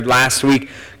Last week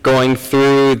going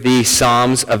through the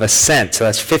Psalms of Ascent. So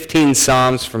that's 15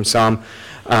 Psalms from Psalm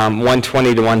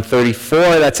 120 to 134.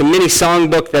 That's a mini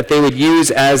songbook that they would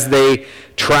use as they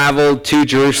traveled to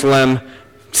Jerusalem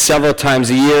several times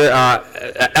a year.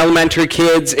 Elementary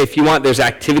kids, if you want, there's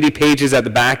activity pages at the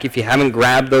back. If you haven't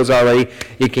grabbed those already,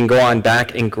 you can go on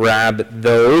back and grab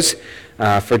those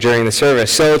for during the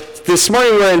service. So this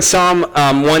morning we're in Psalm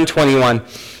 121, and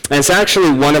it's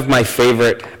actually one of my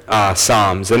favorite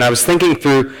Psalms. And I was thinking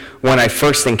through when I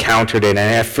first encountered it, and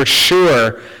I for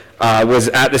sure was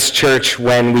at this church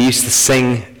when we used to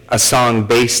sing a song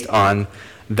based on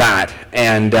that.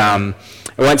 And it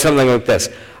went something like this.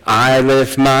 I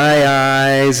lift my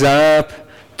eyes up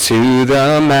to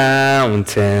the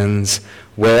mountains.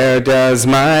 Where does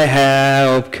my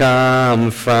help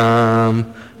come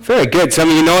from? Very good. Some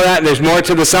of you know that. There's more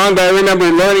to the song, but I remember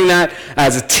learning that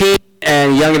as a teen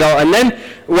and young adult. And then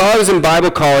while I was in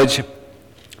Bible college,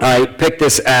 I picked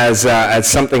this as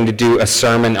something to do a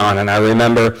sermon on. And I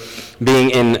remember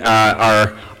being in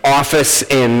our office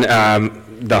in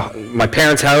my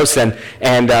parents' house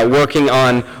and working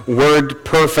on Word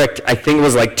Perfect. I think it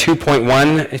was like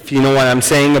 2.1, if you know what I'm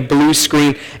saying, a blue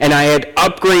screen. And I had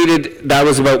upgraded, that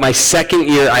was about my second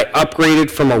year, I upgraded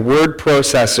from a word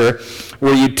processor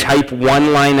where you type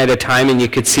one line at a time and you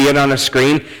could see it on a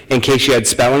screen in case you had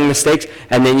spelling mistakes,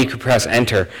 and then you could press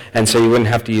enter, and so you wouldn't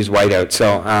have to use whiteout.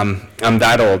 So I'm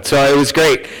that old. So it was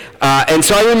great. And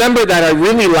so I remember that I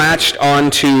really latched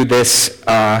onto this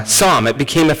psalm. It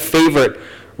became a favorite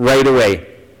right away.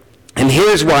 And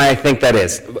here's why I think that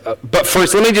is. But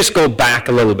first, let me just go back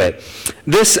a little bit.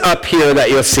 This up here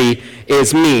that you'll see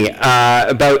is me,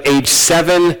 about age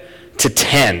 7 to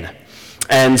 10.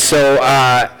 And so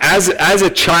as a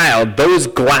child, those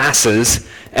glasses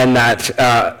and that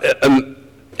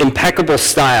impeccable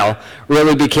style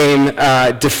really became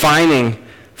defining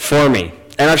for me.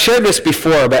 And I've shared this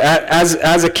before, but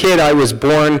as a kid, I was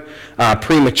born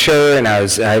premature, and I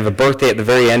have a birthday at the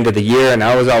very end of the year, and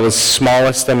I was always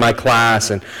smallest in my class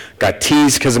and got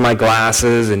teased because of my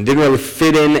glasses and didn't really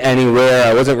fit in anywhere.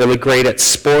 I wasn't really great at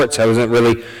sports. I wasn't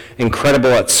really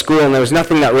incredible at school, and there was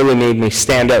nothing that really made me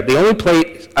stand out. The only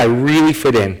place I really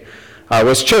fit in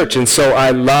was church, and so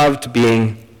I loved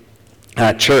being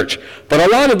at church. But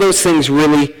a lot of those things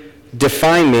really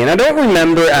defined me, and I don't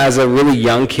remember as a really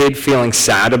young kid feeling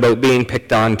sad about being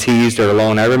picked on, teased, or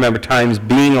alone. I remember times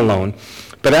being alone.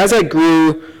 But as I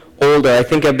grew older, I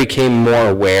think I became more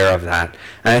aware of that.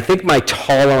 And I think my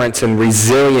tolerance and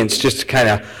resilience just to kind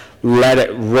of let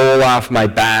it roll off my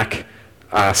back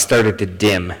started to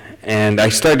dim. And I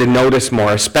started to notice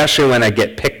more, especially when I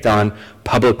get picked on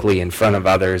publicly in front of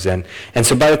others. And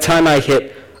so by the time I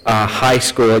hit high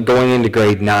school, going into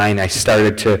grade 9, I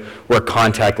started to wear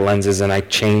contact lenses, and I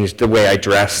changed the way I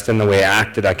dressed and the way I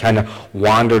acted. I kind of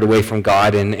wandered away from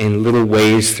God in little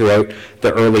ways throughout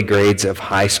the early grades of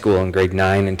high school in grade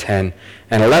 9 and 10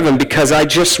 and 11 because I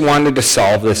just wanted to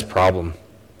solve this problem.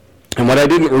 And what I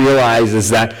didn't realize is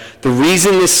that the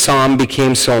reason this psalm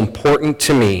became so important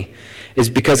to me is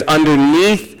because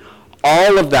underneath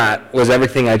all of that was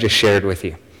everything I just shared with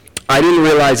you. I didn't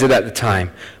realize it at the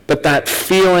time, but that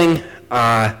feeling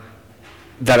that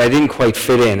I didn't quite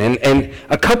fit in. And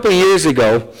a couple of years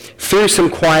ago, through some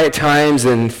quiet times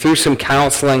and through some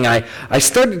counseling, I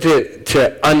started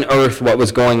to unearth what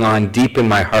was going on deep in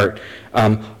my heart.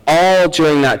 All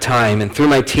during that time and through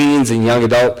my teens and young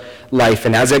adult life,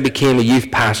 and as I became a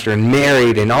youth pastor and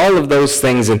married and all of those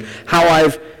things, and how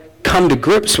I've come to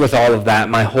grips with all of that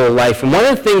my whole life. And one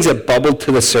of the things that bubbled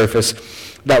to the surface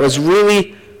that was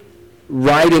really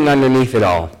riding underneath it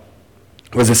all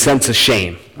was a sense of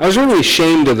shame. I was really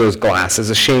ashamed of those glasses,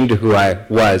 ashamed of who I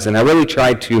was, and I really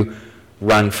tried to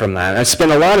run from that. I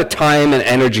spent a lot of time and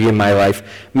energy in my life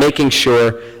making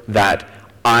sure that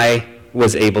I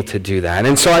was able to do that.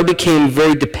 And so I became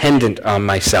very dependent on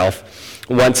myself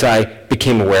once I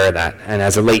became aware of that. And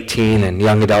as a late teen and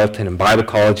young adult and in Bible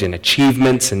college and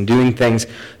achievements and doing things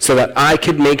so that I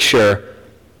could make sure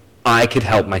I could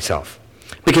help myself.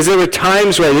 Because there were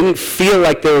times where I didn't feel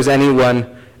like there was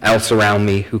anyone else around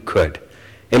me who could.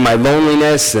 In my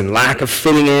loneliness and lack of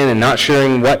fitting in and not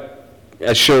sure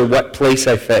what place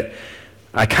I fit,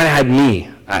 I kind of had me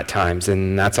at times,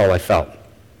 and that's all I felt.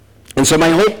 And so my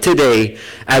hope today,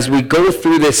 as we go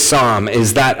through this psalm,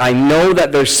 is that I know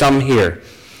that there's some here,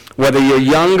 whether you're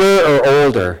younger or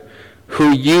older, who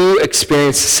you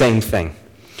experience the same thing.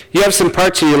 You have some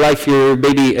parts of your life you're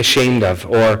maybe ashamed of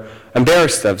or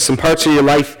embarrassed of. Some parts of your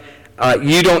life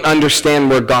you don't understand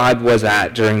where God was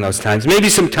at during those times. Maybe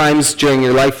some times during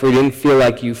your life where you didn't feel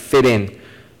like you fit in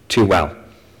too well.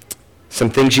 Some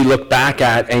things you look back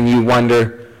at and you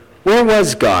wonder, Where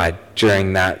was God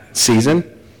during that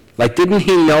season? Like, didn't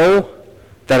he know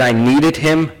that I needed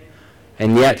him,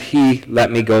 and yet he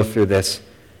let me go through this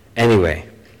anyway?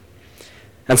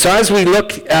 And so as we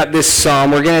look at this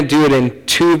psalm, we're going to do it in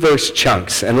 2-verse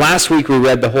chunks. And last week we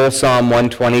read the whole Psalm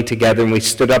 120 together, and we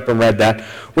stood up and read that.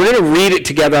 We're going to read it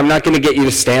together. I'm not going to get you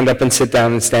to stand up and sit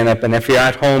down and stand up. And if you're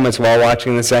at home as well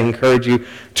watching this, I encourage you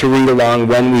to read along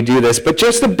when we do this. But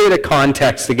just a bit of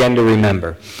context again to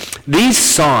remember. These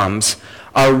psalms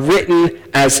are written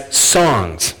as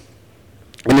songs.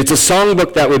 And it's a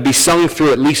songbook that would be sung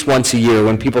through at least once a year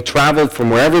when people traveled from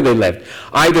wherever they lived,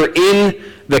 either in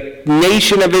the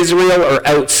nation of Israel or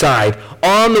outside,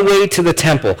 on the way to the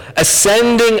temple,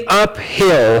 ascending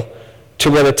uphill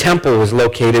to where the temple was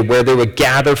located, where they would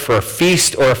gather for a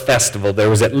feast or a festival. There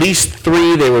was at least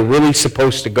 3 they were really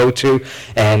supposed to go to,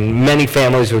 and many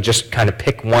families would just kind of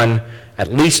pick one,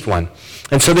 at least one.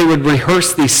 And so they would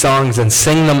rehearse these songs and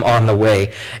sing them on the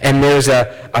way. And there's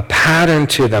a pattern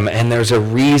to them, and there's a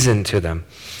reason to them.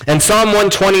 And Psalm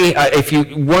 120, if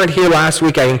you weren't here last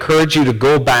week, I encourage you to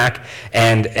go back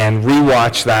and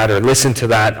rewatch that or listen to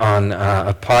that on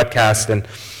a podcast.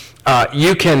 And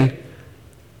you can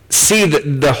see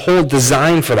the whole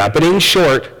design for that. But in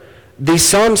short, these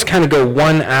psalms kind of go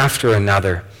one after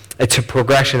another. It's a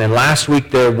progression, and last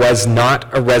week there was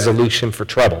not a resolution for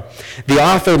trouble. The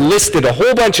author listed a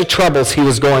whole bunch of troubles he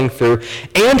was going through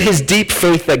and his deep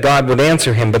faith that God would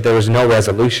answer him, but there was no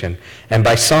resolution. And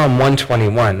by Psalm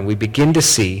 121, we begin to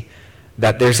see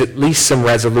that there's at least some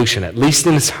resolution, at least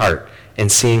in his heart, in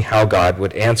seeing how God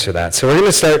would answer that. So we're going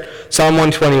to start Psalm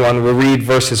 121. We'll read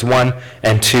verses 1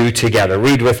 and 2 together.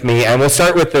 Read with me, and we'll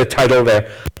start with the title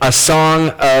there, A Song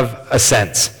of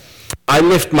Ascent. I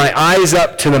lift my eyes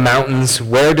up to the mountains.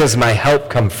 Where does my help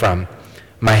come from?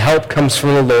 My help comes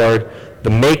from the Lord, the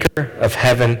maker of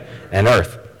heaven and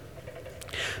earth.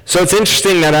 So it's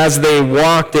interesting that as they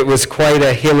walked, it was quite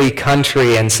a hilly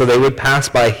country, and so they would pass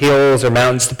by hills or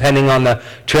mountains, depending on the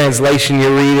translation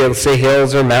you read. It'll say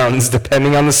hills or mountains,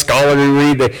 depending on the scholar you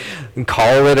read. They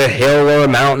call it a hill or a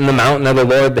mountain, the mountain of the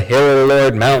Lord, the hill of the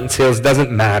Lord, mountains, hills,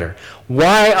 doesn't matter.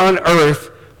 Why on earth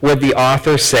would the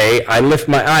author say, I lift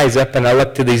my eyes up and I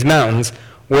look to these mountains?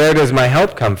 Where does my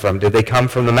help come from? Did they come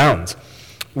from the mountains?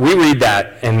 We read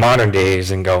that in modern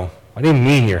days and go, what do you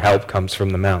mean your help comes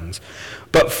from the mountains?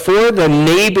 But for the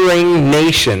neighboring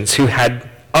nations who had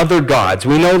other gods,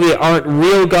 we know they aren't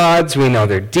real gods, we know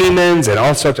they're demons and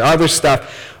all sorts of other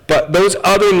stuff, but those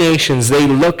other nations, they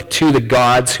looked to the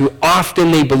gods who often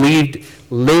they believed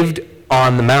lived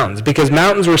on the mountains, because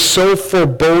mountains were so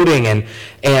foreboding and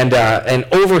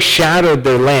overshadowed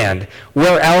their land.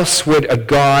 Where else would a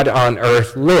god on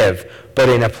earth live but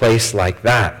in a place like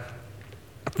that?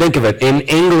 Think of it. In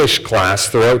English class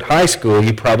throughout high school,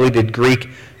 you probably did Greek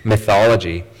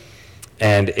mythology,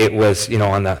 and it was,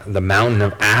 on the mountain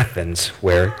of Athens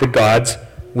where the gods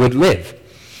would live.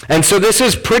 And so this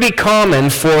is pretty common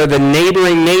for the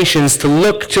neighboring nations to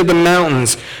look to the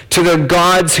mountains, to their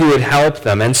gods who would help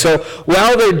them. And so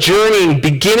while they're journeying,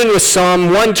 beginning with Psalm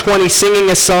 120, singing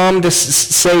a psalm to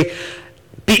say,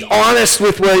 be honest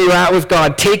with where you're at with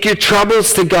God. Take your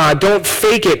troubles to God. Don't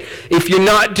fake it. If you're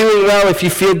not doing well, if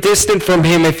you feel distant from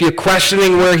him, if you're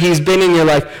questioning where he's been in your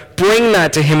life, bring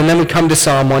that to him. And then we come to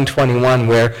Psalm 121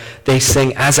 where they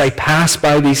sing, as I pass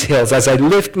by these hills, as I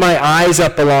lift my eyes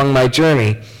up along my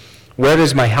journey, where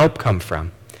does my help come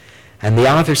from? And the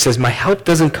author says, my help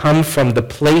doesn't come from the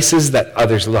places that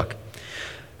others look.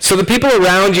 So the people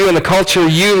around you and the culture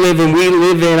you live in, we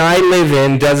live in, I live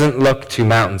in, doesn't look to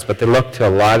mountains, but they look to a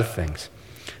lot of things.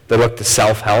 They look to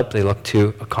self-help. They look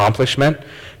to accomplishment,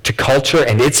 to culture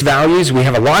and its values. We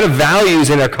have a lot of values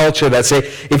in our culture that say,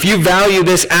 if you value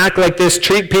this, act like this,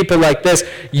 treat people like this,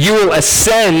 you will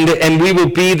ascend and we will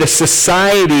be the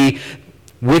society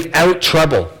without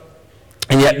trouble.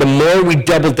 And yet the more we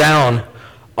double down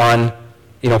on,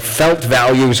 felt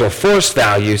values or forced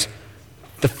values,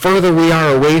 the further we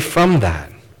are away from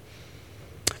that.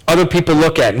 Other people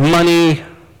look at money,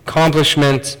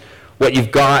 accomplishments, what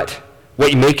you've got,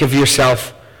 what you make of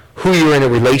yourself, who you're in a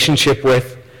relationship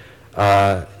with,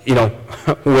 where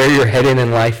you're headed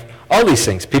in life. All these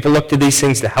things. People look to these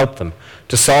things to help them,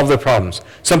 to solve their problems.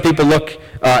 Some people look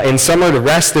in summer to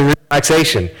rest and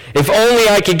relaxation. If only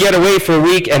I could get away for a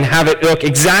week and have it look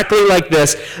exactly like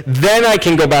this, then I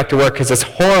can go back to work because it's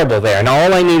horrible there. And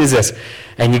all I need is this.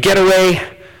 And you get away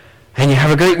and you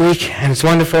have a great week and it's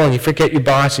wonderful and you forget your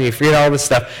boss and you forget all this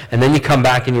stuff and then you come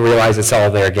back and you realize it's all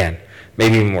there again.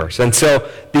 Maybe even worse. And so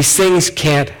these things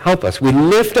can't help us. We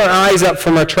lift our eyes up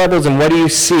from our troubles, and what do you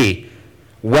see?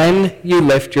 When you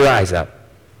lift your eyes up,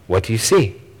 what do you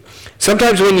see?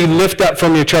 Sometimes when you lift up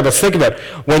from your troubles, think about it.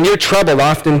 When you're troubled,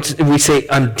 often we say,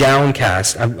 I'm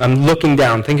downcast. I'm looking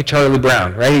down. Think of Charlie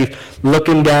Brown, right? He's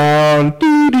looking down,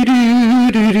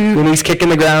 and he's kicking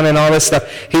the ground and all this stuff.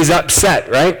 He's upset,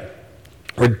 right?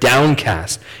 Or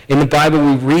downcast. In the Bible,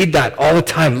 we read that all the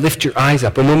time. Lift your eyes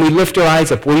up. And when we lift our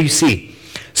eyes up, what do you see?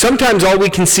 Sometimes all we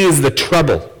can see is the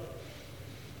trouble,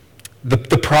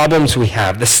 the problems we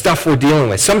have, the stuff we're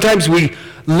dealing with. Sometimes we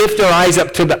lift our eyes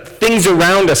up to the things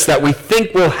around us that we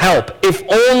think will help. If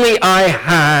only I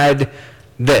had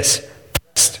this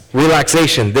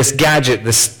relaxation, this gadget,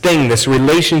 this thing, this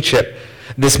relationship,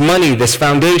 this money, this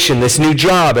foundation, this new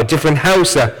job, a different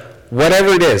house, whatever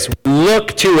it is.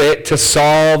 Look to it to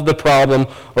solve the problem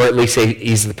or at least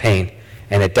ease the pain.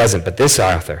 And it doesn't. But this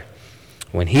author,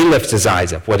 when he lifts his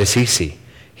eyes up, what does he see?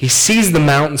 He sees the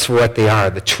mountains for what they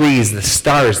are, the trees, the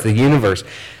stars, the universe.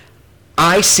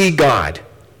 I see God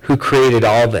who created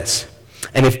all this.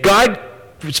 And if God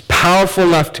was powerful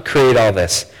enough to create all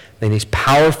this, then he's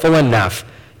powerful enough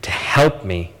to help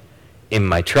me in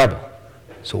my trouble.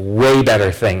 It's a way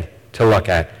better thing to look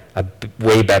at, a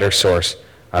way better source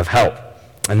of help.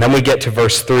 And then we get to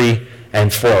verse 3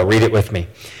 and 4. Read it with me.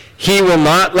 He will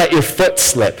not let your foot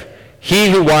slip.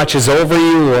 He who watches over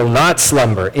you will not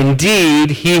slumber. Indeed,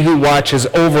 he who watches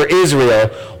over Israel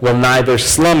will neither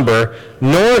slumber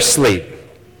nor sleep.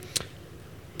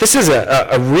 This is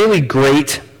a really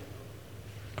great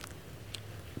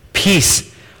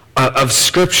piece of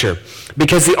Scripture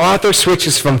because the author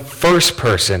switches from first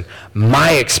person,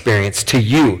 my experience, to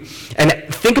you. And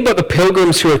think about the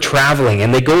pilgrims who are traveling,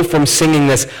 and they go from singing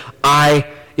this, I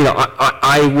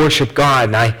worship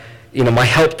God, and my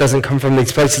help doesn't come from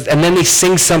these places. And then they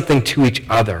sing something to each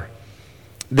other.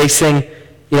 They sing,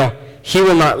 he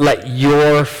will not let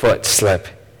your foot slip.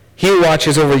 He who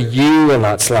watches over you will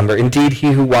not slumber. Indeed,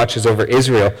 he who watches over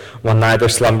Israel will neither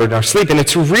slumber nor sleep. And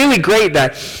it's really great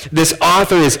that this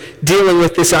author is dealing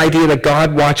with this idea that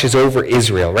God watches over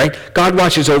Israel, right? God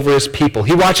watches over his people.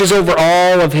 He watches over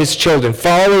all of his children,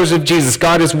 followers of Jesus.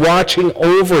 God is watching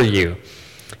over you.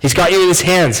 He's got you in his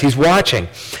hands. He's watching.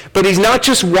 But he's not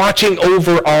just watching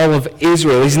over all of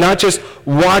Israel. He's not just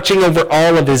watching over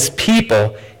all of his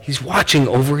people. He's watching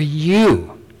over you.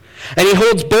 And he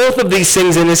holds both of these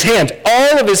things in his hand.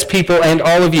 All of his people and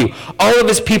all of you. All of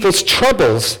his people's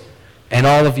troubles and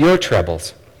all of your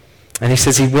troubles. And he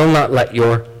says he will not let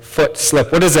your foot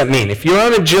slip. What does that mean? If you're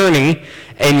on a journey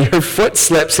and your foot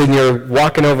slips and you're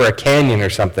walking over a canyon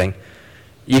or something,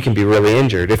 you can be really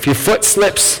injured. If your foot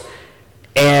slips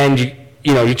and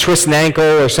you twist an ankle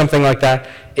or something like that,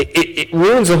 it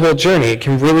ruins the whole journey. It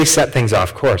can really set things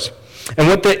off course. And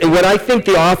what I think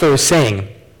the author is saying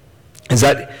is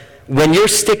that when you're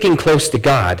sticking close to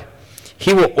God,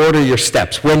 he will order your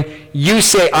steps. When you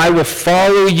say, I will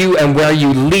follow you and where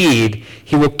you lead,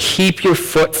 he will keep your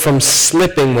foot from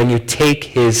slipping when you take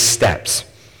his steps.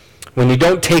 When you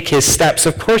don't take his steps,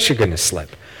 of course you're going to slip.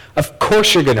 Of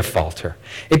course you're going to falter.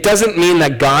 It doesn't mean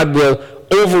that God will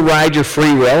override your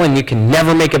free will and you can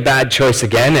never make a bad choice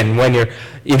again. And when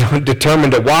you're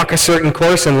determined to walk a certain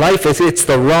course in life, if it's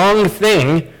the wrong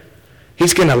thing,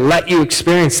 he's going to let you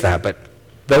experience that. But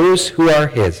those who are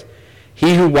his,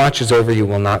 he who watches over you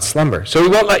will not slumber. So he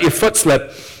won't let your foot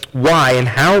slip. Why and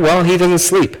how? Well, he doesn't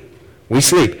sleep. We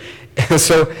sleep.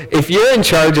 So if you're in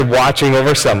charge of watching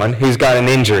over someone who's got an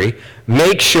injury,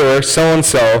 make sure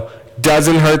so-and-so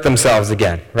doesn't hurt themselves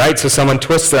again, right? So someone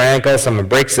twists their ankle, someone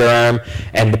breaks their arm,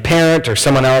 and the parent or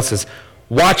someone else is,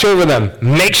 watch over them.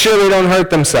 Make sure they don't hurt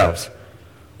themselves.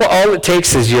 Well, all it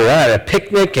takes is you're at a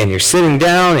picnic and you're sitting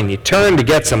down and you turn to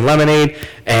get some lemonade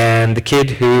and the kid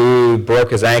who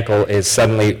broke his ankle is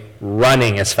suddenly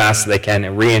running as fast as they can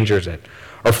and re-injures it.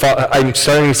 Or I'm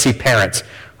starting to see parents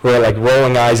who are like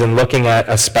rolling eyes and looking at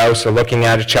a spouse or looking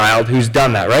at a child who's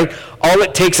done that, right? All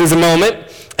it takes is a moment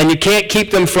and you can't keep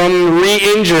them from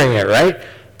re-injuring it, right?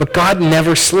 But God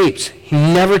never sleeps. He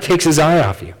never takes his eye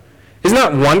off you. Isn't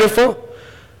that wonderful?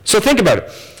 So think about it.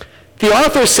 The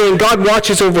author is saying God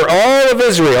watches over all of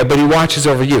Israel, but he watches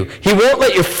over you. He won't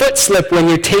let your foot slip when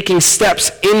you're taking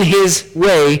steps in his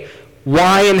way.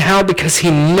 Why and how? Because he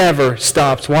never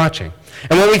stops watching.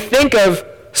 And when we think of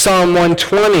Psalm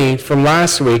 120 from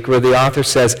last week, where the author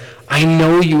says, I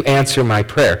know you answer my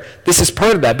prayer. This is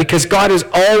part of that, because God is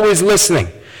always listening.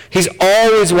 He's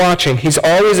always watching. He's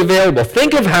always available.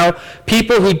 Think of how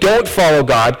people who don't follow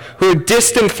God, who are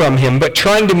distant from him, but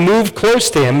trying to move close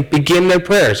to him, begin their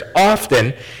prayers.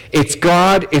 Often, it's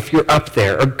God if you're up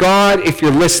there, or God if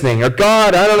you're listening, or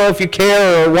God, I don't know if you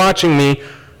care or watching me.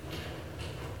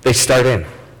 They start in.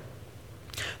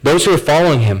 Those who are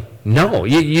following him No,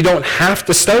 you don't have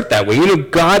to start that way. You know,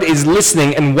 God is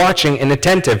listening and watching and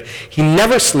attentive. He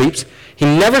never sleeps. He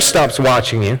never stops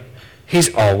watching you.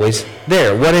 He's always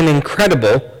there. What an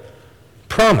incredible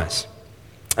promise.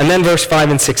 And then verse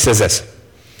 5 and 6 says this: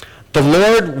 the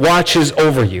Lord watches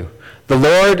over you. The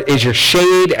Lord is your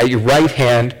shade at your right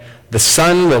hand. The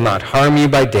sun will not harm you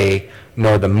by day,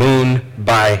 nor the moon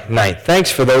by night. Thanks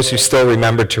for those who still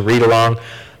remembered to read along.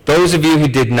 Those of you who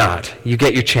did not, you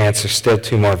get your chance. There's still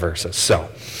 2 more verses. So,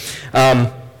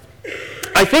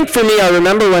 I think for me, I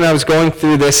remember when I was going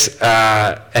through this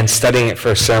and studying it for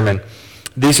a sermon,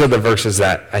 these are the verses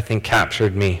that I think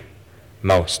captured me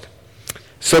most.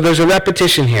 So there's a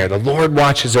repetition here. The Lord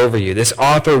watches over you. This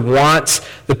author wants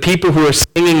the people who are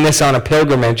singing this on a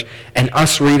pilgrimage and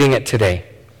us reading it today,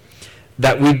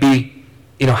 that we'd be,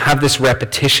 have this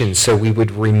repetition so we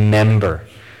would remember.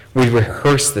 We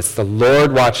rehearse this. The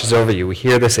Lord watches over you. We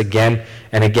hear this again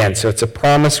and again. So it's a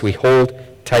promise we hold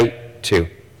tight to.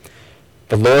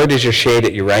 The Lord is your shade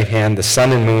at your right hand. The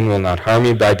sun and moon will not harm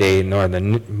you by day, nor the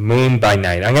moon by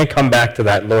night. I'm going to come back to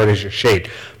that, Lord is your shade.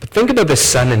 But think about the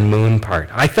sun and moon part.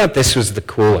 I thought this was the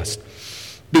coolest.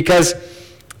 Because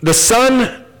the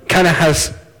sun kind of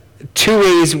has 2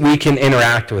 ways we can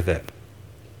interact with it.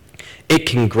 It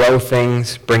can grow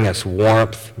things, bring us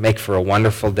warmth, make for a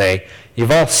wonderful day.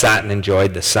 You've all sat and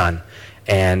enjoyed the sun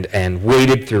and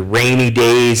waited through rainy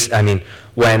days. I mean,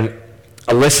 when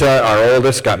Alyssa, our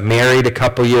oldest, got married a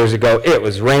couple years ago, it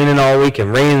was raining all week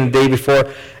and raining the day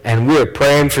before, and we were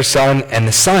praying for sun, and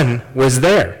the sun was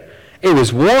there. It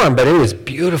was warm, but it was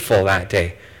beautiful that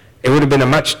day. It would have been a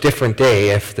much different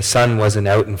day if the sun wasn't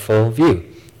out in full view.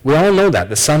 We all know that.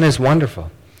 The sun is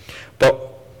wonderful. But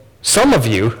some of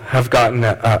you have gotten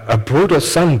a brutal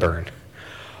sunburn.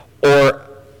 Or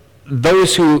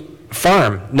those who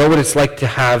farm know what it's like to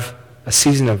have a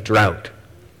season of drought,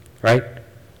 right?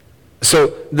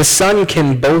 So the sun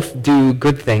can both do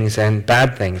good things and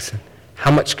bad things.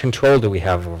 How much control do we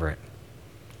have over it?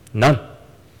 None.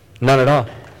 None at all.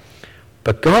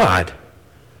 But God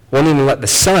won't even let the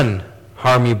sun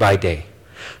harm you by day.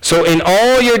 So in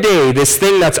all your day, this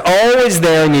thing that's always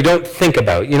there and you don't think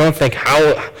about, you don't think,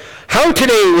 how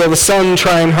today will the sun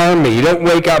try and harm me? You don't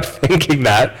wake up thinking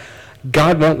that.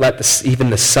 God won't let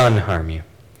even the sun harm you.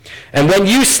 And when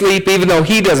you sleep, even though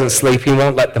he doesn't sleep, he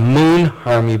won't let the moon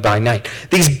harm you by night.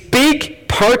 These big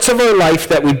parts of our life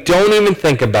that we don't even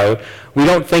think about, we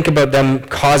don't think about them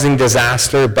causing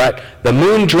disaster, but the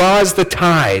moon draws the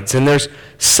tides, and there's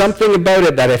something about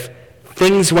it that if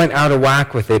things went out of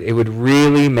whack with it, it would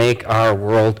really make our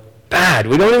world bad.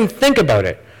 We don't even think about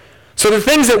it. So the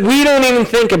things that we don't even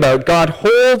think about, God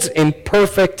holds in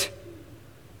perfect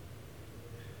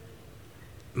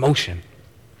motion.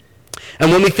 And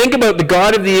when we think about the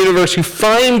God of the universe who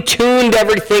fine-tuned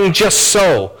everything just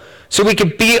so we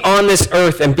could be on this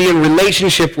earth and be in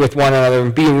relationship with one another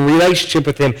and be in relationship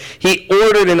with him, he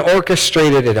ordered and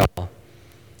orchestrated it all.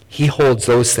 He holds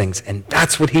those things, and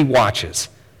that's what he watches,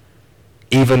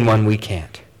 even when we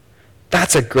can't.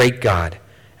 That's a great God.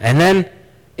 And then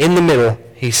in the middle,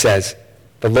 he says,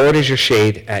 the Lord is your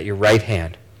shade at your right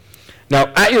hand.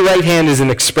 Now, at your right hand is an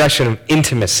expression of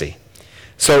intimacy.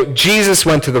 So Jesus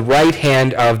went to the right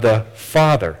hand of the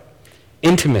Father.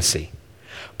 Intimacy.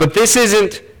 But this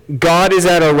isn't God is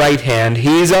at our right hand.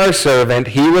 He's our servant.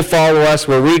 He will follow us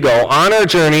where we go. On our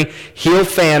journey, he'll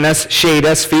fan us, shade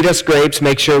us, feed us grapes,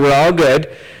 make sure we're all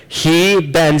good. He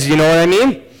bends, you know what I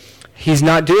mean? He's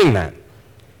not doing that.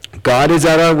 God is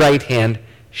at our right hand,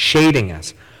 shading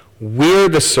us. We're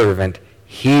the servant.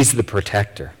 He's the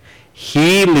protector.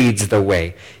 He leads the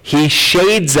way. He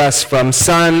shades us from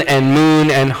sun and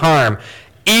moon and harm.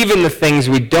 Even the things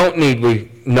we don't need, we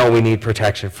know we need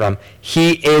protection from.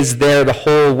 He is there the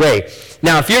whole way.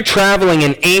 Now, if you're traveling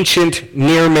in ancient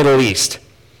Near Middle East,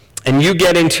 and you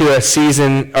get into a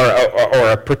season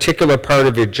or a particular part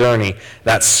of your journey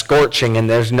that's scorching and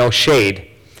there's no shade,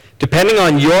 depending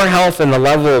on your health and the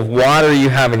level of water you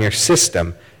have in your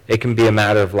system, it can be a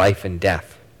matter of life and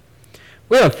death.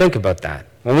 We don't think about that.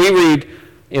 When we read,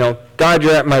 God,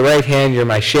 you're at my right hand, you're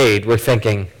my shade, we're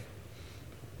thinking,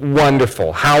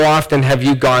 wonderful. How often have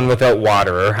you gone without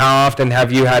water? Or how often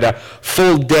have you had a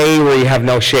full day where you have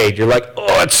no shade? You're like,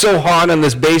 oh, it's so hot on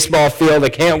this baseball field, I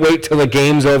can't wait till the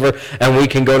game's over and we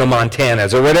can go to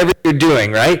Montana's, or whatever you're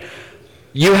doing, right?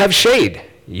 You have shade.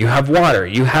 You have water.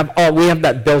 We have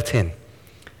that built in.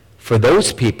 For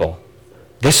those people,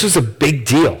 this was a big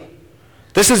deal.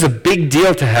 This is a big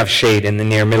deal to have shade in the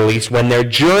Near Middle East when they're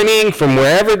journeying from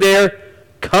wherever they're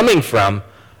coming from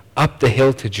up the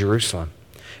hill to Jerusalem.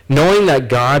 knowing that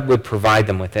God would provide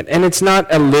them with it. And it's not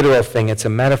a literal thing, it's a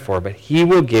metaphor, but he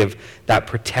will give that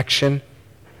protection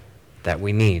that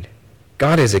we need.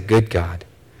 God is a good God.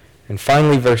 And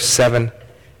finally, verse 7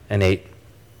 and 8.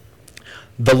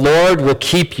 The Lord will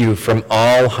keep you from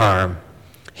all harm.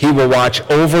 He will watch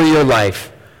over your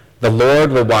life. The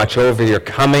Lord will watch over your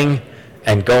coming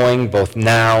and going both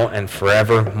now and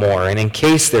forevermore. And in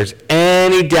case there's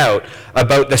any doubt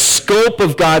about the scope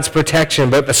of God's protection,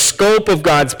 about the scope of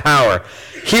God's power,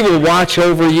 he will watch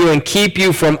over you and keep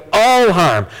you from all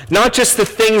harm. Not just the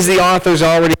things the authors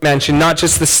already mentioned, not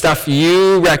just the stuff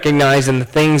you recognize and the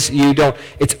things you don't.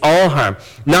 It's all harm.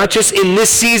 Not just in this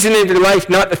season of your life,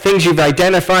 not the things you've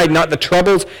identified, not the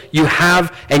troubles you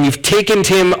have and you've taken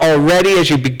to him already as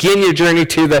you begin your journey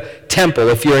to the temple,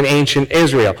 if you're in ancient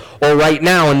Israel. Or right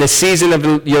now in this season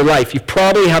of your life, you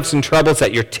probably have some troubles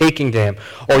that you're taking to him,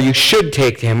 or you should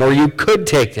take to him, or you could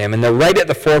take to him, and they're right at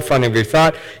the forefront of your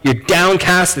thought. You're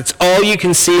downcast. It's all you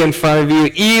can see in front of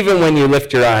you, even when you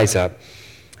lift your eyes up.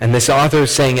 And this author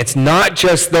is saying it's not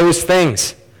just those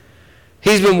things.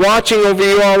 He's been watching over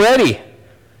you already.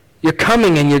 You're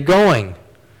coming and you're going.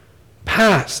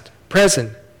 Past,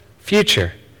 present,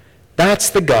 future. That's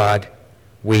the God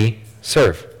we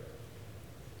serve.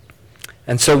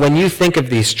 And so when you think of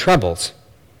these troubles,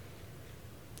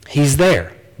 he's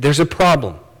there. There's a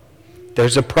problem.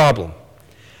 There's a problem.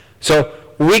 So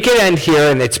we can end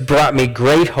here, and it's brought me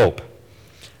great hope.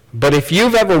 But if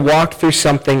you've ever walked through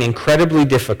something incredibly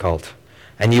difficult,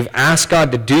 and you've asked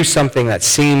God to do something that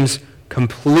seems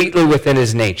completely within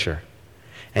his nature,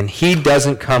 and he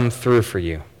doesn't come through for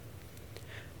you,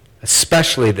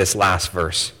 especially this last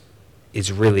verse,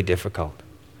 is really difficult.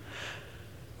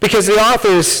 Because the author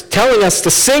is telling us to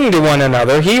sing to one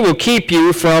another, he will keep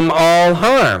you from all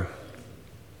harm.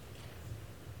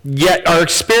 Yet our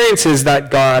experience is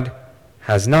that God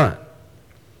has not.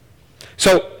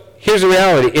 So here's the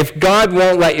reality. If God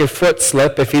won't let your foot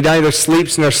slip, if he neither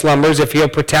sleeps nor slumbers, if he'll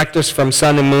protect us from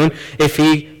sun and moon, if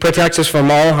he protects us from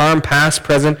all harm, past,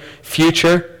 present,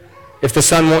 future, if the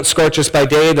sun won't scorch us by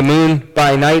day, the moon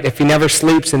by night, if he never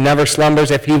sleeps and never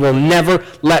slumbers, if he will never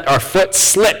let our foot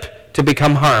slip to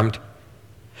become harmed,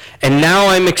 and now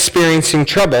I'm experiencing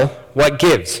trouble, what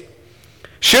gives?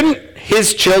 Shouldn't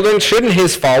his children, shouldn't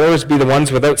his followers be the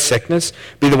ones without sickness,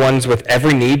 be the ones with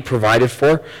every need provided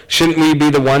for? Shouldn't we be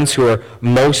the ones who are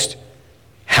most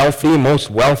healthy, most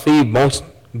wealthy, most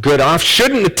good off?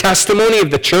 Shouldn't the testimony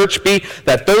of the church be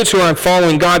that those who aren't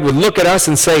following God would look at us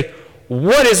and say,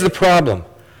 what is the problem?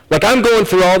 Like, I'm going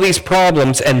through all these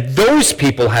problems and those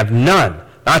people have none.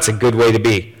 That's a good way to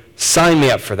be. Sign me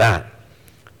up for that.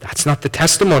 That's not the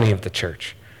testimony of the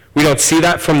church. We don't see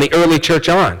that from the early church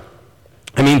on.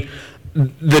 I mean,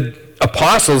 the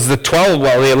apostles, the 12,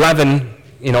 well, the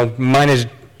 11, minus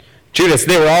Judas,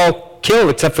 they were all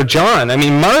killed except for John. I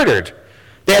mean, martyred.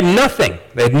 They had nothing.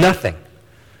 They had nothing.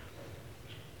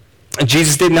 And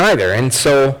Jesus didn't either. And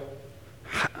so,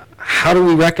 how do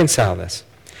we reconcile this?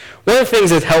 One of the things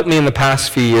that's helped me in the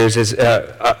past few years is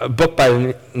a book by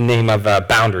the name of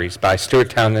Boundaries by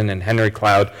Stuart Townend and Henry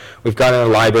Cloud. We've got it in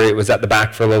the library. It was at the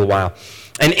back for a little while.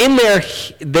 And in there,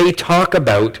 they talk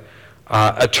about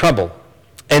a trouble.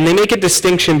 And they make a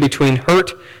distinction between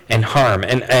hurt and harm.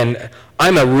 And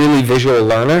I'm a really visual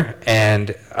learner,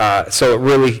 and so it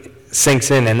really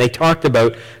sinks in. And they talked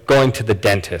about going to the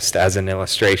dentist as an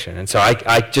illustration. And so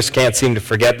I just can't seem to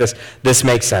forget this. This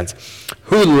makes sense.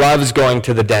 Who loves going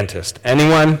to the dentist?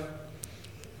 Anyone?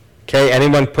 Okay,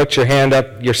 anyone put your hand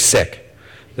up? You're sick.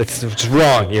 It's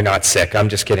wrong. You're not sick. I'm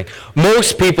just kidding.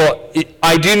 Most people,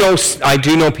 I do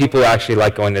know people who actually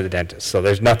like going to the dentist. So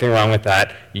there's nothing wrong with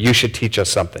that. You should teach us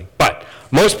something. But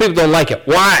most people don't like it.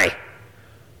 Why?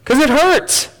 Because it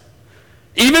hurts.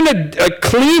 Even a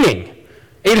cleaning,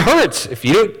 it hurts. If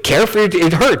you don't care for your teeth,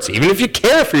 it hurts. Even if you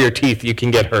care for your teeth, you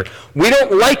can get hurt. We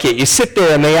don't like it. You sit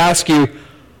there and they ask you,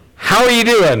 how are you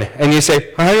doing? And you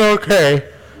say, I'm okay.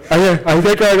 I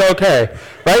think I'm okay.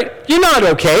 Right? You're not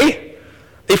okay.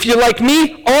 If you're like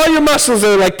me, all your muscles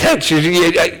are like tense.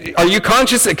 Are you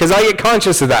conscious? Because I get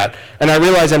conscious of that. And I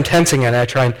realize I'm tensing and I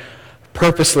try and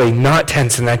purposely not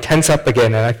tense and I tense up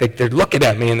again. And I think they're looking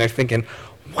at me and they're thinking,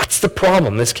 what's the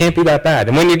problem? This can't be that bad.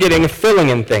 And when you're getting a filling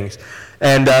in things.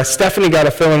 And Stephanie got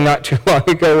a filling not too long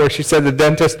ago where she said to the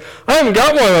dentist, I haven't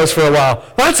got one of those for a while.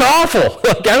 That's awful.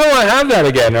 Like, I don't want to have that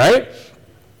again, right?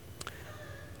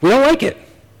 We don't like it.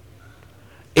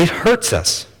 It hurts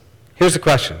us. Here's the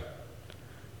question.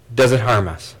 Does it harm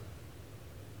us?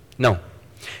 No.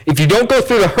 If you don't go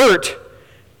through the hurt,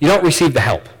 you don't receive the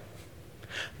help.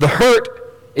 The hurt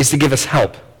is to give us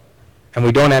help, and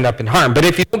we don't end up in harm. But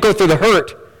if you don't go through the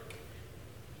hurt,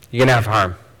 you're going to have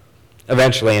harm.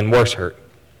 eventually, and worse hurt.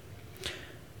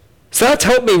 So that's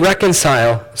helped me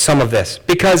reconcile some of this,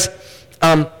 because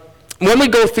when we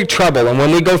go through trouble and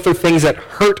when we go through things that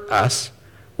hurt us,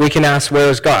 we can ask, where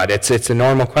is God? It's a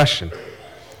normal question.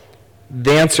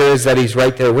 The answer is that he's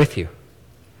right there with you.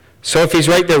 So if he's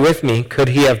right there with me, could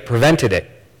he have prevented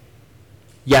it?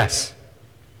 Yes.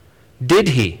 Did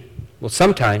he? Well,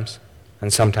 sometimes,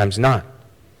 and sometimes not.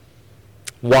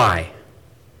 Why?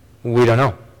 We don't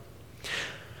know.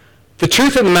 The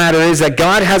truth of the matter is that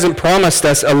God hasn't promised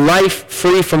us a life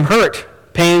free from hurt,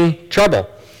 pain, trouble.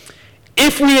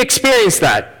 If we experience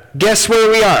that, guess where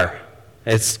we are?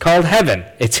 It's called heaven.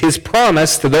 It's his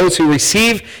promise to those who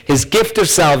receive his gift of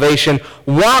salvation,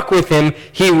 walk with him.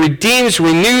 He redeems,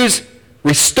 renews,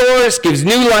 restores, gives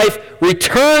new life,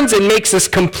 returns and makes us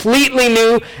completely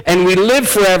new, and we live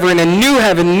forever in a new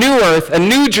heaven, new earth, a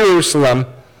new Jerusalem,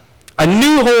 a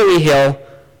new holy hill,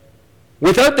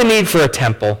 without the need for a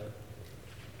temple,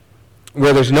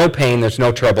 where there's no pain, there's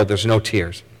no trouble, there's no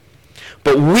tears.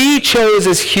 But we chose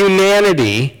as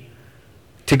humanity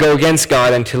to go against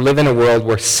God and to live in a world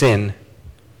where sin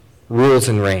rules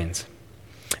and reigns.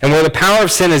 And where the power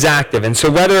of sin is active. And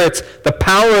so whether it's the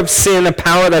power of sin, a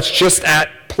power that's just at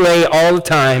play all the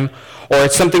time, or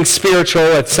it's something spiritual,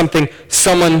 it's something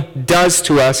someone does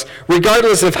to us,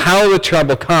 regardless of how the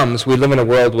trouble comes, we live in a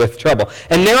world with trouble.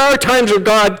 And there are times where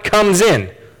God comes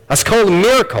in. That's called a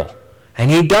miracle. And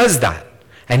he does that.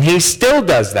 And he still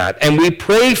does that. And we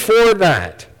pray for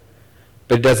that.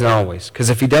 But it doesn't always. Because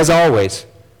if he does always,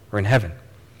 we're in heaven.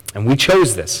 And we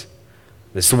chose this.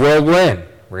 This is the world we're in.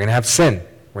 We're going to have sin.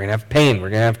 We're going to have pain. We're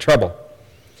going to have trouble.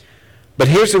 But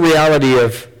here's the reality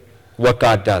of what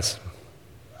God does.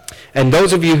 And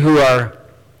those of you who are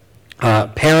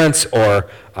parents or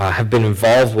have been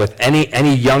involved with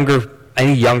any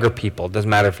younger people, it doesn't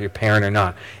matter if you're a parent or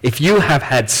not, if you have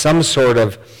had some sort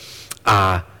of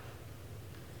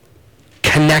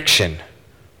connection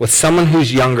with someone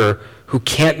who's younger who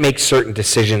can't make certain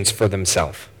decisions for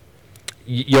themselves,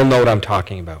 you'll know what I'm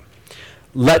talking about.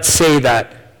 Let's say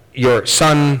that your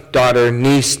son, daughter,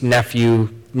 niece, nephew,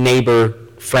 neighbor,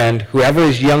 friend, whoever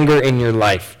is younger in your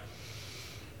life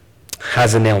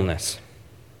has an illness.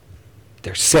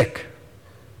 They're sick.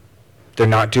 They're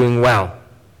not doing well.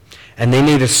 And they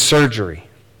need a surgery.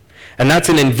 And that's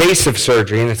an invasive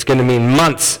surgery, and it's going to mean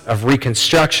months of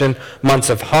reconstruction, months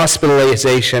of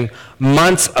hospitalization,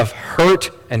 months of hurt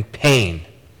and pain.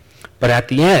 But at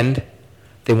the end,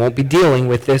 they won't be dealing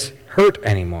with this hurt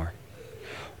anymore.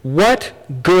 What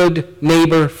good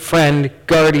neighbor, friend,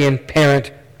 guardian,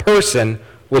 parent, person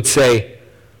would say,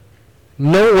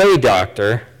 "No way,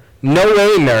 doctor. No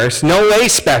way, nurse. No way,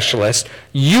 specialist.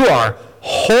 You are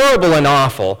horrible and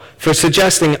awful for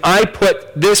suggesting I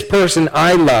put this person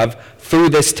I love through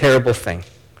this terrible thing.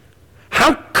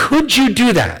 How could you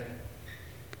do that?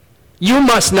 You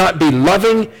must not be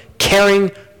loving, caring,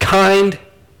 kind.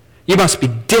 You must be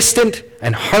distant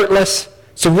and heartless.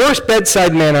 It's the worst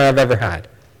bedside manner I've ever had."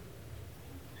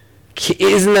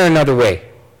 Isn't there another way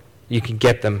you can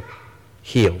get them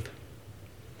healed?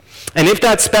 And if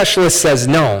that specialist says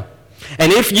no,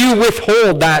 and if you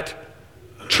withhold that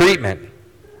treatment,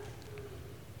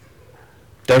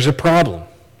 there's a problem.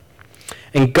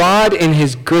 And God in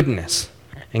his goodness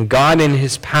and God in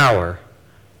his power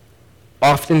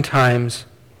oftentimes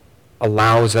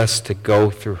allows us to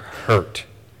go through hurt.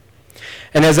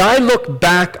 And as I look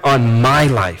back on my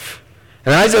life,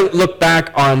 and as I look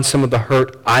back on some of the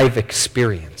hurt I've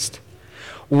experienced,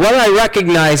 what I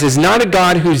recognize is not a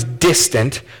God who's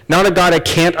distant, not a God I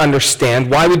can't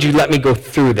understand. Why would you let me go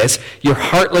through this? You're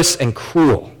heartless and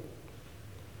cruel.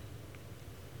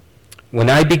 When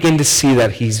I begin to see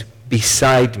that he's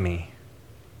beside me,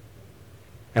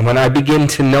 and when I begin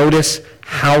to notice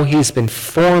how he's been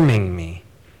forming me,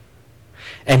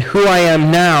 and who I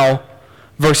am now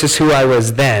versus who I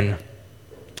was then,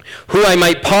 who I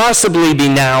might possibly be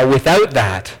now without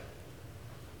that,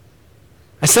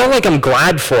 it's not like I'm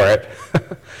glad for it.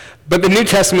 But the New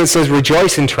Testament says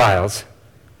rejoice in trials.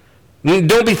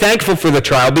 Don't be thankful for the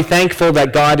trial. Be thankful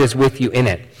that God is with you in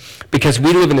it. Because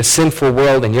we live in a sinful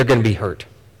world and you're going to be hurt.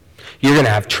 You're going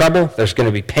to have trouble. There's going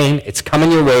to be pain. It's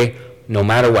coming your way no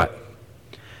matter what.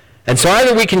 And so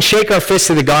either we can shake our fist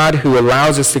at the God who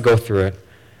allows us to go through it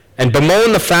and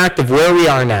bemoan the fact of where we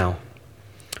are now,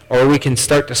 or we can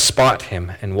start to spot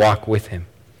him and walk with him.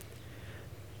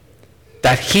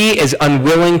 That he is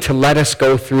unwilling to let us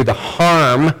go through the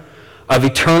harm of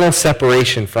eternal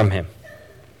separation from him.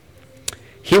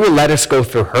 He will let us go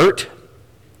through hurt.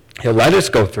 He'll let us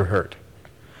go through hurt.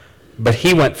 But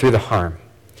he went through the harm.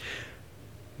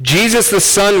 Jesus the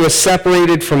Son was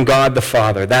separated from God the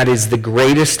Father. That is the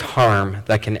greatest harm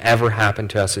that can ever happen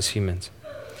to us as humans.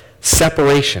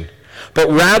 Separation. But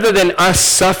rather than us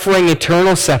suffering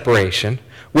eternal separation,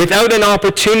 without an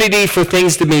opportunity for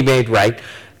things to be made right,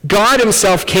 God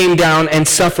himself came down and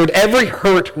suffered every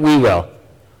hurt we will.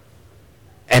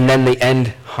 And then the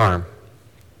end harm.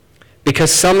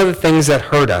 Because some of the things that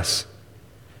hurt us,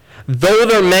 though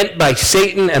they're meant by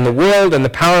Satan and the world and the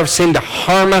power of sin to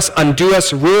harm us, undo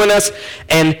us, ruin us,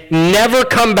 and never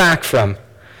come back from,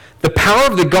 the power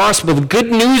of the gospel, the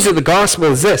good news of the gospel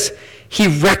is this: he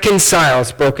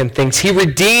reconciles broken things. He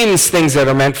redeems things that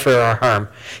are meant for our harm.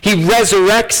 He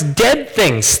resurrects dead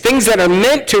things, things that are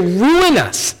meant to ruin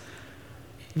us.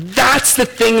 That's the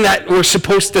thing that we're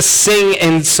supposed to sing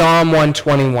in Psalm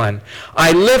 121.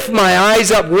 I lift my eyes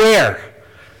up where?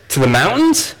 To the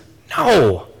mountains?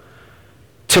 No.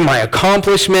 To my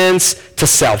accomplishments, to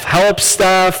self-help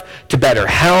stuff, to better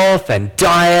health and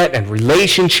diet and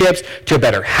relationships, to a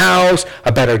better house,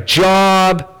 a better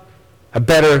job, a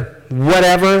better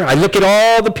whatever. I look at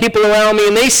all the people around me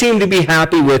and they seem to be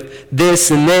happy with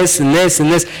this and this and this and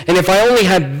this. And if I only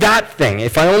had that thing,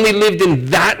 if I only lived in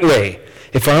that way,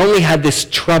 if I only had this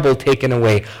trouble taken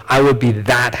away, I would be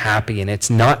that happy. And it's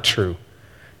not true.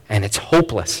 And it's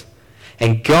hopeless.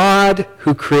 And God,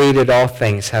 who created all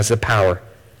things, has the power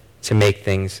to make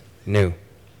things new.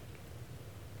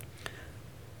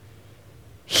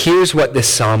 Here's what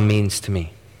this psalm means to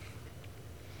me.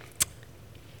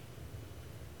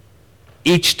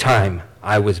 Each time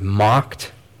I was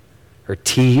mocked or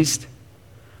teased,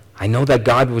 I know that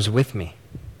God was with me.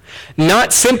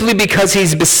 Not simply because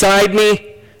he's beside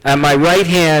me at my right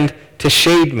hand to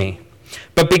shade me,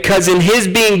 but because in his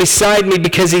being beside me,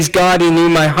 because he's God, he knew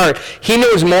my heart. He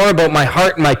knows more about my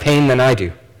heart and my pain than I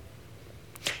do.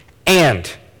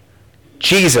 And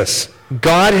Jesus,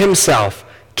 God himself,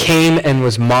 came and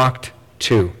was mocked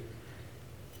too.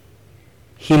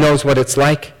 He knows what it's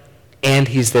like, and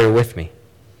he's there with me.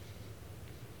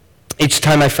 Each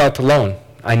time I felt alone,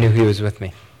 I knew he was with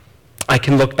me. I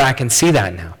can look back and see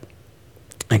that now.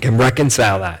 I can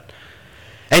reconcile that.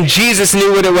 And Jesus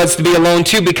knew what it was to be alone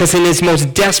too, because in his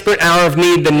most desperate hour of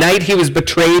need, the night he was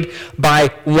betrayed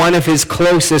by one of his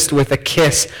closest with a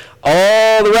kiss,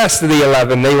 all the rest of the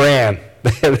 11, they ran.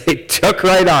 They took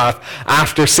right off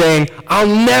after saying, I'll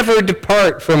never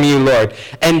depart from you, Lord.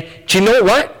 And do you know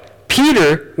what?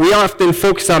 Peter, we often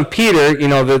focus on Peter,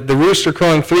 the rooster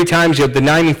crowing 3 times, you have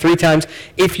denying 3 times.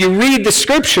 If you read the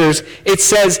scriptures, it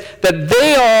says that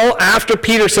they all, after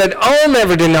Peter said, I'll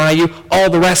never deny you, all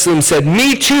the rest of them said,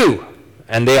 me too.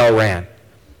 And they all ran.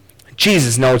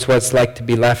 Jesus knows what it's like to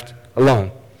be left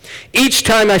alone. Each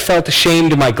time I felt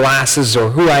ashamed of my glasses or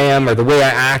who I am or the way I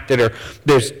acted, or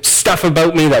there's stuff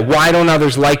about me that why don't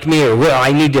others like me, or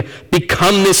I need to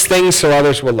become this thing so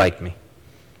others will like me.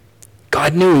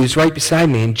 God knew he was right beside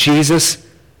me, and Jesus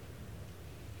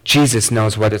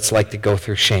knows what it's like to go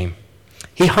through shame.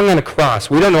 He hung on a cross.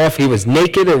 We don't know if he was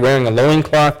naked or wearing a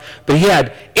loincloth, but he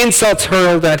had insults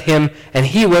hurled at him, and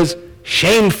he was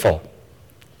shameful.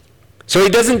 So he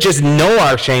doesn't just know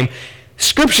our shame.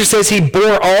 Scripture says he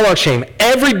bore all our shame.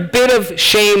 Every bit of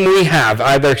shame we have,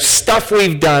 either stuff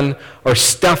we've done or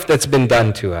stuff that's been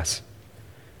done to us,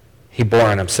 he bore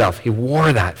on himself. He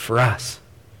wore that for us.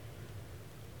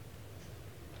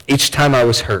 Each time I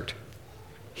was hurt,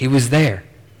 he was there.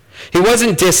 He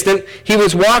wasn't distant. He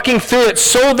was walking through it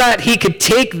so that he could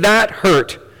take that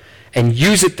hurt and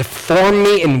use it to form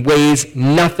me in ways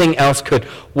nothing else could.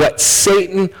 What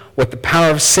Satan, what the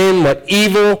power of sin, what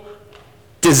evil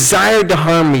desired to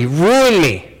harm me, ruin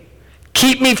me,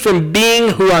 keep me from being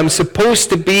who I'm supposed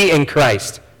to be in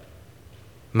Christ,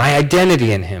 my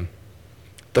identity in him,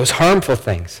 those harmful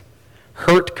things,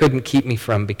 hurt couldn't keep me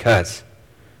from, because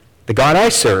the God I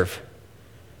serve,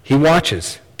 he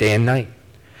watches day and night.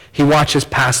 He watches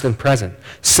past and present.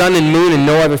 Sun and moon and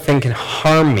no other thing can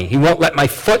harm me. He won't let my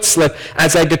foot slip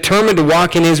as I determine to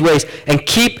walk in his ways and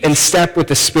keep in step with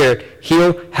the Spirit.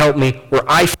 He'll help me where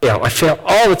I fail. I fail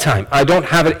all the time. I don't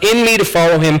have it in me to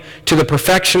follow him to the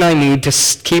perfection I need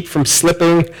to keep from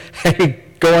slipping and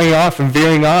going off and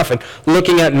veering off and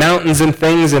looking at mountains and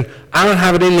things, and I don't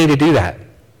have it in me to do that.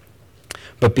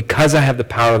 But because I have the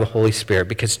power of the Holy Spirit,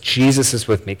 because Jesus is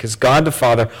with me, because God the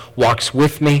Father walks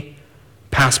with me,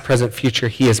 past, present, future,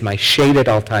 he is my shade at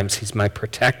all times, he's my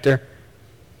protector,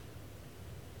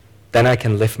 then I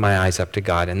can lift my eyes up to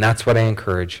God. And that's what I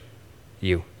encourage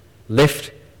you.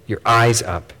 Lift your eyes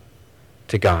up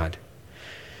to God.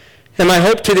 And my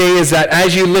hope today is that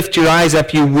as you lift your eyes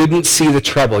up, you wouldn't see the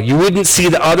trouble. You wouldn't see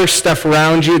the other stuff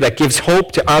around you that gives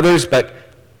hope to others, but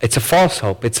it's a false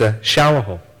hope. It's a shallow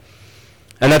hope.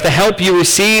 And that the help you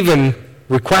receive and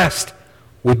request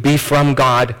would be from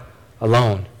God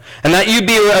alone. And that you'd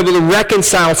be able to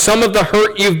reconcile some of the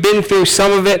hurt you've been through,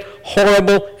 some of it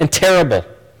horrible and terrible.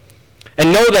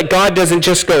 And know that God doesn't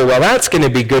just go, well, that's going to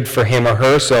be good for him or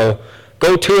her, so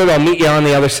go to it, I'll meet you on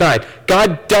the other side.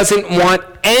 God doesn't want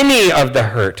any of the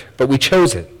hurt, but we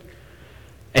chose it.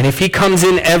 And if he comes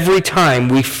in every time,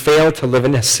 we fail to live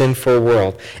in a sinful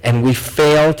world, and we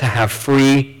fail to have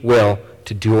free will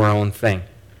to do our own thing.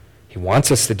 He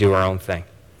wants us to do our own thing,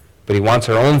 but he wants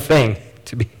our own thing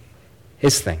to be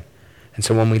his thing. And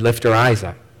so when we lift our eyes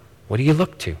up, what do you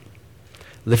look to?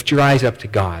 Lift your eyes up to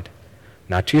God,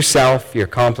 not to yourself, your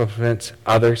accomplishments,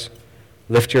 others.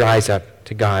 Lift your eyes up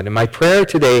to God. And my prayer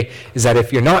today is that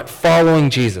if you're not following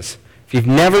Jesus, if you've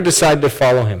never decided to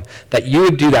follow him, that you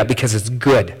would do that because it's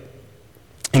good.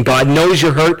 And God knows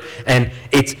you're hurt, and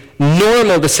it's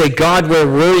normal to say, God, where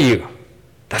were you?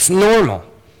 That's normal.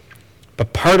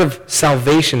 But part of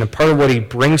salvation and part of what he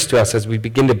brings to us as we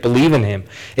begin to believe in him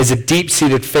is a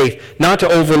deep-seated faith, not to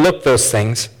overlook those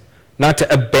things, not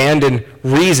to abandon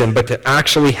reason, but to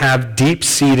actually have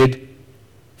deep-seated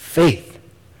faith.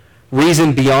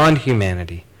 Reason beyond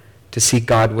humanity, to see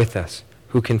God with us,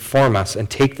 who can form us and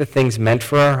take the things meant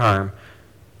for our harm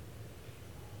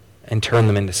and turn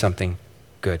them into something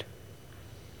good.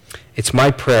 It's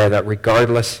my prayer that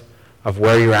regardless of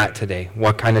where you're at today,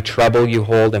 what kind of trouble you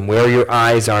hold and where your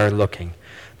eyes are looking,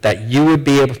 that you would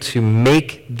be able to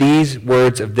make these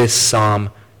words of this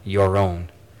psalm your own.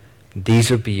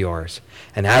 These would be yours.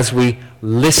 And as we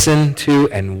listen to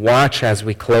and watch as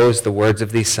we close the words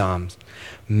of these psalms,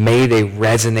 may they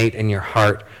resonate in your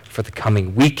heart for the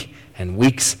coming week and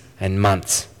weeks and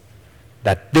months.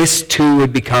 That this too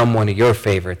would become one of your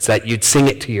favorites, that you'd sing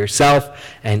it to yourself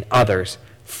and others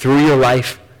through your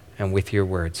life and with your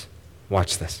words.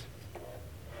 Watch this.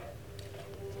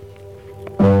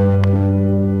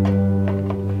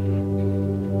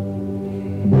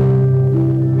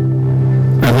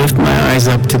 I lift my eyes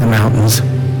up to the mountains.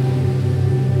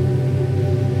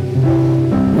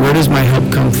 Where does my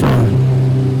help come from?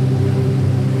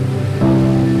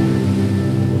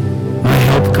 My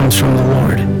help comes from the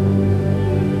Lord,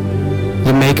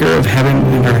 the maker of heaven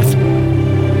and earth.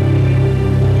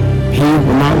 He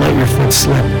will not let your foot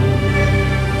slip.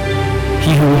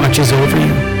 He who watches over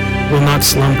you will not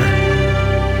slumber.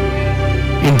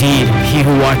 Indeed, he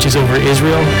who watches over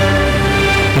Israel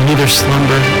will neither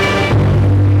slumber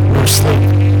nor sleep.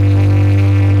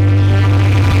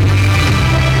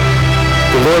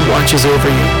 The Lord watches over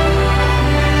you.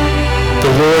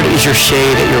 The Lord is your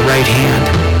shade at your right hand.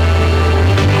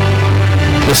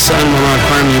 The sun will not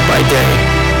harm you by day,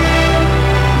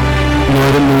 nor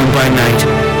the moon by night.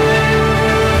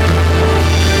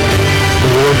 The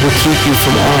Lord will keep you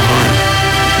from all harm.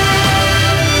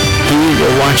 He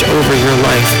will watch over your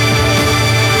life.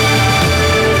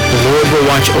 The Lord will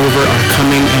watch over our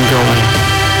coming and going,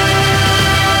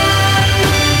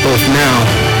 both now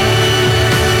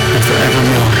and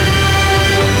forevermore.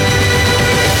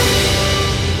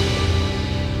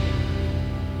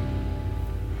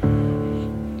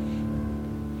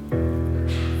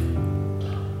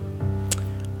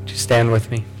 Would you stand with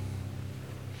me?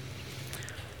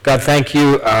 God, thank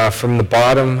you from the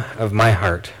bottom of my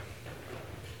heart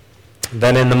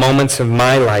that in the moments of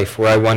my life where I wonder